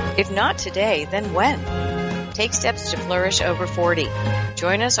 If not today, then when? Take steps to flourish over 40.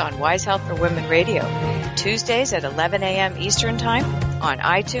 Join us on Wise Health for Women Radio, Tuesdays at 11 a.m. Eastern Time, on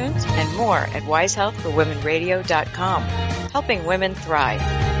iTunes, and more at wisehealthforwomenradio.com, helping women thrive.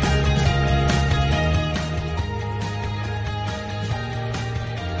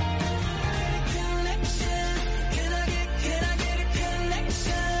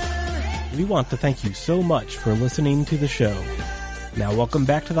 We want to thank you so much for listening to the show. Now welcome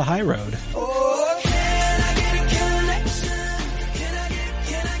back to the High Road.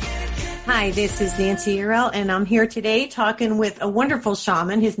 Hi, this is Nancy Yearout, and I'm here today talking with a wonderful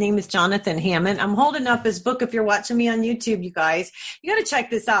shaman. His name is Jonathan Hammond. I'm holding up his book. If you're watching me on YouTube, you guys, you got to check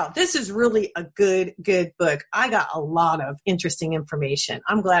this out. This is really a good book. I got a lot of interesting information.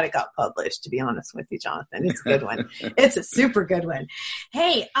 I'm glad it got published, to be honest with you, Jonathan. It's a good one. It's a super good one.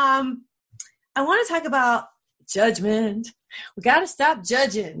 Hey, I want to talk about Judgment. We got to stop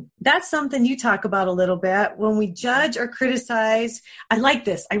judging. That's something you talk about a little bit. When we judge or criticize, I like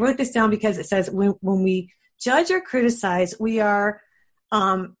this. I wrote this down because it says when we judge or criticize, we are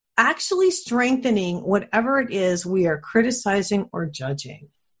actually strengthening whatever it is we are criticizing or judging.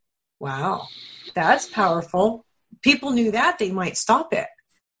 Wow, that's powerful. People knew that, they might stop it.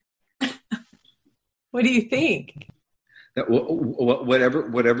 What do you think?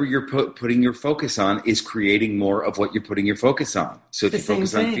 Whatever you're putting your focus on is creating more of what you're putting your focus on. So if you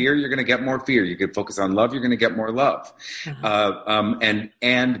focus on fear, you're going to get more fear. You can focus on love, you're going to get more love.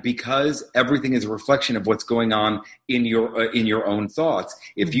 And because everything is a reflection of what's going on in your own thoughts,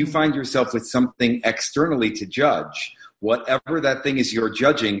 if you find yourself with something externally to judge, whatever that thing is you're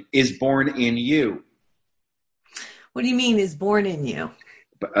judging is born in you. What do you mean is born in you?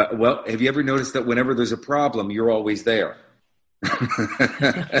 Well, have you ever noticed that whenever there's a problem, you're always there?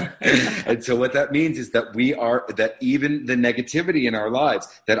 And so what that means is that that even the negativity in our lives,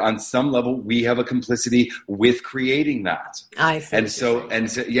 that on some level we have a complicity with creating that. I see. So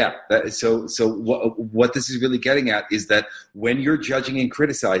what this is really getting at is that when you're judging and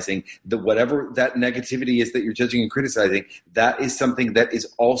criticizing, whatever that negativity is that you're judging and criticizing, that is something that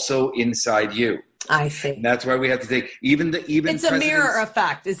is also inside you. I see. And that's why we have to take it's a mirror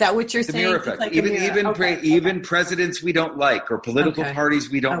effect. Is that what you're saying? Mirror effect. Like even presidents we don't like, or political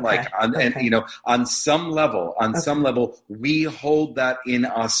parties we don't like, and on some level, we hold that in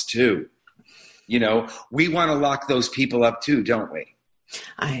us too. We want to lock those people up too, don't we?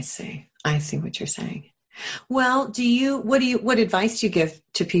 I see what you're saying. Well, what advice do you give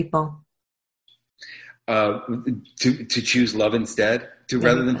to people? To choose love instead.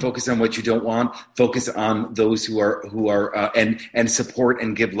 Rather than focus on what you don't want, focus on those who are and support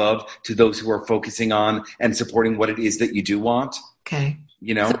and give love to those who are focusing on and supporting what it is that you do want. Okay.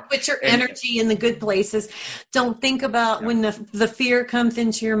 So put your energy in the good places. Don't think about when the fear comes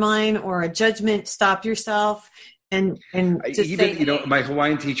into your mind or a judgment. Stop yourself and just my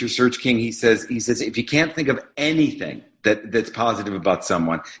Hawaiian teacher, Serge King, he says if you can't think of anything that's positive about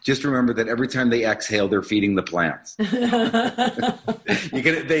someone, just remember that every time they exhale, they're feeding the plants. They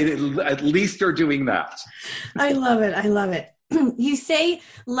at least are doing that. I love it. You say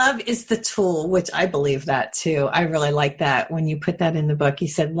love is the tool, which I believe that too. I really like that when you put that in the book. You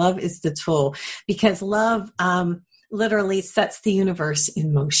said love is the tool because love literally sets the universe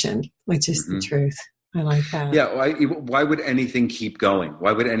in motion, which is the truth. I like that. Yeah. Why would anything keep going?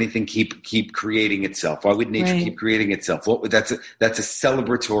 Why would anything keep creating itself? Why would nature keep creating itself? That's a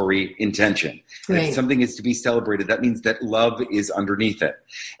celebratory intention. Right. If something is to be celebrated, that means that love is underneath it.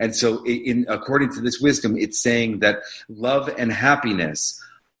 And so according to this wisdom, it's saying that love and happiness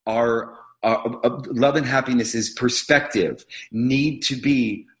is perspective, need to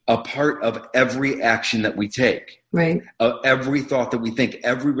be a part of every action that we take. Right. Every thought that we think,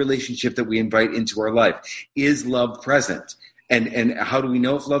 every relationship that we invite into our life, is love present? And how do we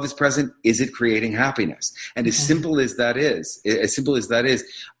know if love is present? Is it creating happiness? And as simple as that is,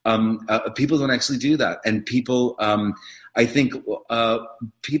 people don't actually do that. And people, I think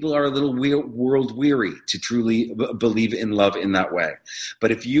people are a little world weary to truly believe in love in that way.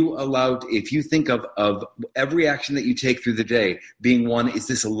 But if you think of every action that you take through the day being one, is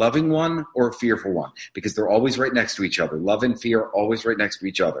this a loving one or a fearful one? Because they're always right next to each other. Love and fear are always right next to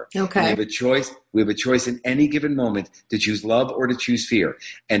each other. Okay. We have a choice in any given moment to choose love or to choose fear.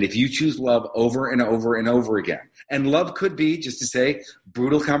 And if you choose love over and over and over again, and love could be, just to say,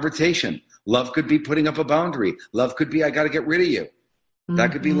 brutal confrontation. Love could be putting up a boundary. Love could be, I got to get rid of you.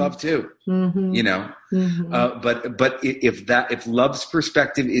 That could be love too, But if love's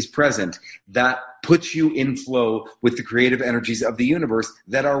perspective is present, that puts you in flow with the creative energies of the universe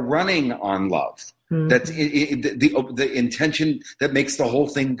that are running on love. That's the intention that makes the whole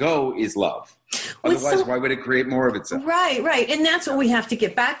thing go is love. Otherwise, why would it create more of itself? Right. And that's what we have to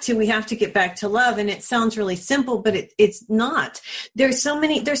get back to. We have to get back to love. And it sounds really simple, but it's not. There's so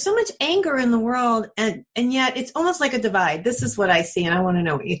much anger in the world, and yet it's almost like a divide. This is what I see, and I want to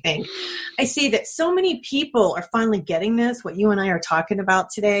know what you think. I see that so many people are finally getting this, what you and I are talking about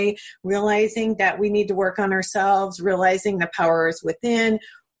today, realizing that we need to work on ourselves, realizing the power is within,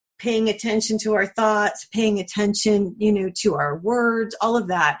 paying attention to our thoughts, paying attention, to our words, all of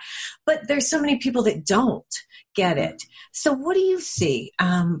that. But there's so many people that don't. get it. So what do you see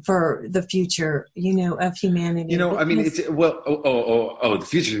for the future, of humanity? I mean, it's the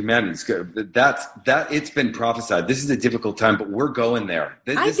future of humanity is good. That it's been prophesied. This is a difficult time, but we're going there.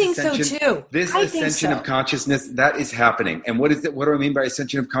 I think so too. This ascension of consciousness, that is happening. And what is it? What do I mean by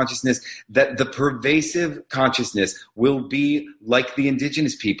ascension of consciousness? That the pervasive consciousness will be like the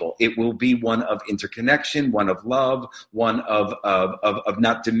indigenous people. It will be one of interconnection, one of love, one of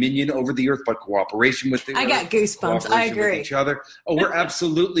not dominion over the earth, but cooperation with the earth. I got goosebumps. I agree. With each other. Oh, we're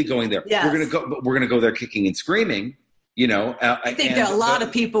absolutely going there. Yes. We're gonna go there kicking and screaming. I think that a lot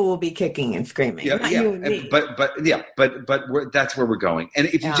of people will be kicking and screaming. Not you and me. But that's where we're going. And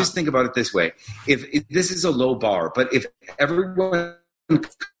if you just think about it this way, if this is a low bar, but if everyone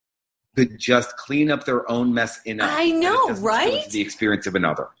could just clean up their own mess enough, I know, right? The experience of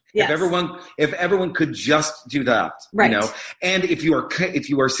another. Yes. If everyone could just do that, right. And if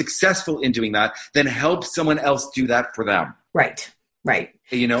you are successful in doing that, then help someone else do that for them. Right.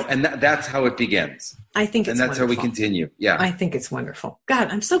 And that's how it begins. I think it's and that's wonderful. How we continue. Yeah. I think it's wonderful. God,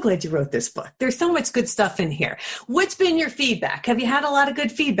 I'm so glad you wrote this book. There's so much good stuff in here. What's been your feedback? Have you had a lot of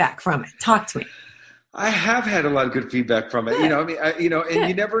good feedback from it? Talk to me. I have had a lot of good feedback from it. Good. And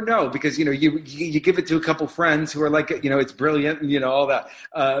you never know because you give it to a couple friends who are like, it's brilliant and all that.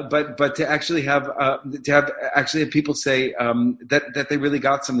 But to actually have people say that they really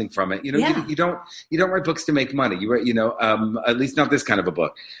got something from it. You don't write books to make money. You write, at least not this kind of a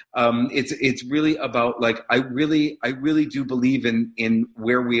book. It's really about like I really do believe in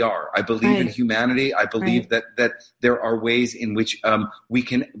where we are. I believe in humanity. I believe that there are ways in which we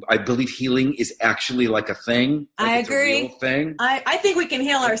can. I believe healing is actually like a thing. Like I agree. It's a real thing. I think we can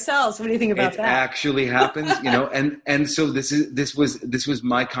heal ourselves. What do you think about that? It actually happens, and so this was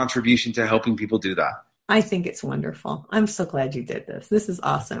my contribution to helping people do that. I think it's wonderful. I'm so glad you did this. This is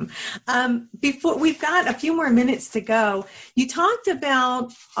awesome. Before we've got a few more minutes to go, you talked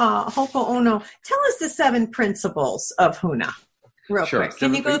about Ho'oponopono. Tell us the 7 principles of Huna. Real quick.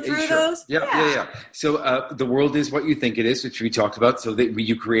 Can you go through those? Yeah. So the world is what you think it is, which we talked about. So that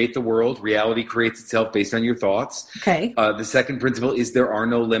you create the world. Reality creates itself based on your thoughts. Okay. The second principle is there are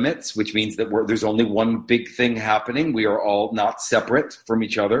no limits, which means that there's only one big thing happening. We are all not separate from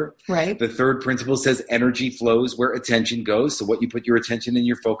each other. Right. The third principle says energy flows where attention goes. So what you put your attention and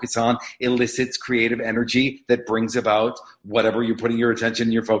your focus on elicits creative energy that brings about whatever you're putting your attention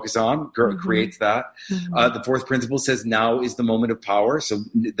and your focus on, creates that. Mm-hmm. The fourth principle says now is the moment of power. So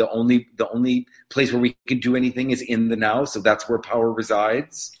the only place where we can do anything is in the now. So that's where power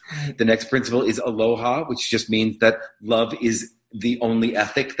resides. Right. The next principle is aloha, which just means that love is the only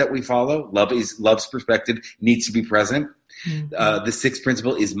ethic that we follow. Love's perspective needs to be present. Mm-hmm. The sixth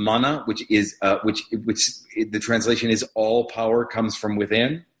principle is mana, which is which the translation is all power comes from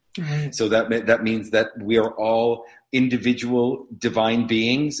within. Right. So that means that we are all individual divine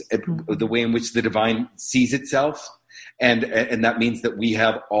beings, the way in which the divine sees itself. And that means that we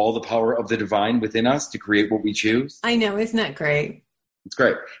have all the power of the divine within us to create what we choose. I know. Isn't that great? It's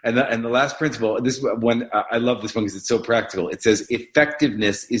great. And the last principle, this one, I love this one because it's so practical. It says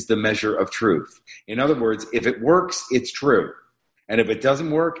effectiveness is the measure of truth. In other words, if it works, it's true. And if it doesn't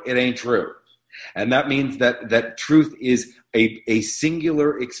work, it ain't true. And that means that truth is a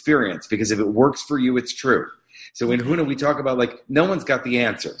singular experience, because if it works for you, it's true. So in Huna, we talk about like, no one's got the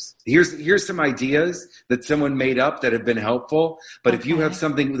answers. Here's some ideas that someone made up that have been helpful. But if you have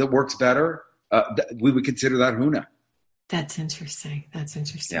something that works better, we would consider that Huna. That's interesting.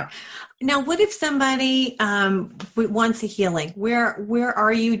 Yeah. Now, what if somebody wants a healing? Where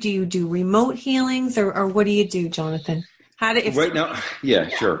are you? Do you do remote healings or what do you do, Jonathan? Right now, yeah,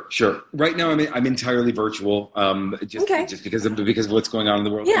 sure. Right now, I'm entirely virtual, just because of what's going on in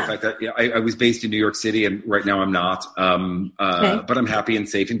the world. Yeah. In fact, I was based in New York City, and right now I'm not. But I'm happy and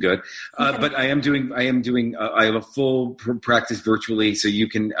safe and good. But I am doing. I have a full practice virtually, so you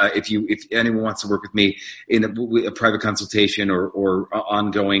can, if anyone wants to work with me in a private consultation or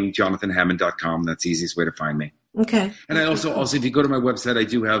ongoing, JonathanHammond.com. That's the easiest way to find me. Okay. And I also, if you go to my website, I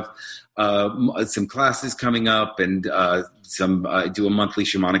do have some classes coming up, and I do a monthly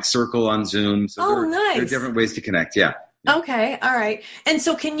shamanic circle on Zoom. So nice. There are different ways to connect. Yeah. Okay. All right. And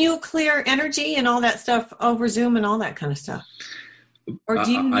so can you clear energy and all that stuff over Zoom and all that kind of stuff? Or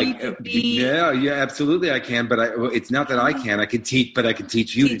do you need to be... Yeah, absolutely I can. But it's not that I can. I can teach, but I can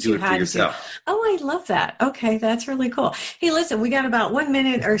teach you to do it for yourself. Oh, I love that. Okay, that's really cool. Hey, listen, we got about 1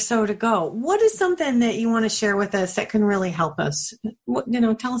 minute or so to go. What is something that you want to share with us that can really help us?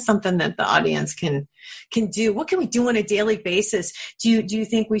 Tell us something that the audience can do. What can we do on a daily basis? Do you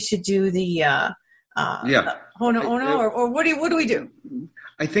think we should do the Ho'oponopono, or what do we do?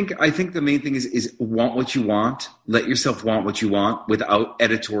 I think the main thing is want what you want. Let yourself want what you want without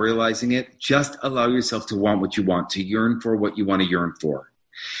editorializing it. Just allow yourself to want what you want, to yearn for what you want to yearn for.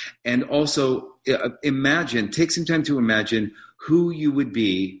 And also take some time to imagine who you would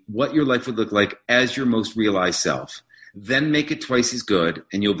be, what your life would look like as your most realized self. Then make it twice as good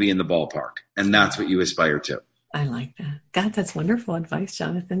and you'll be in the ballpark. And that's what you aspire to. I like that. God, that's wonderful advice,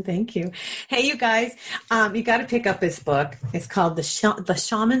 Jonathan. Thank you. Hey, you guys, you got to pick up this book. It's called The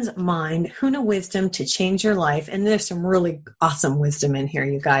Shaman's Mind, Huna Wisdom to Change Your Life. And there's some really awesome wisdom in here,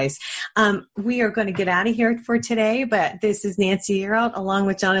 you guys. We are going to get out of here for today, but this is Nancy Yearout along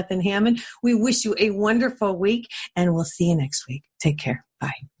with Jonathan Hammond. We wish you a wonderful week, and we'll see you next week. Take care.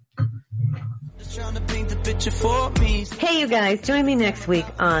 Bye. Hey, you guys, join me next week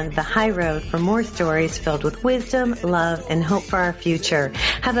on The High Road for more stories filled with wisdom, love, and hope for our future.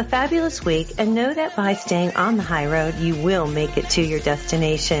 Have a fabulous week, and know that by staying on the high road, you will make it to your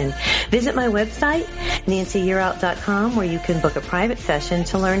destination. Visit my website, nancyyearout.com, where you can book a private session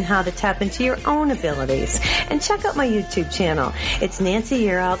to learn how to tap into your own abilities. And check out my YouTube channel. It's Nancy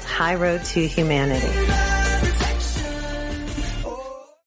Yearout's High Road to Humanity.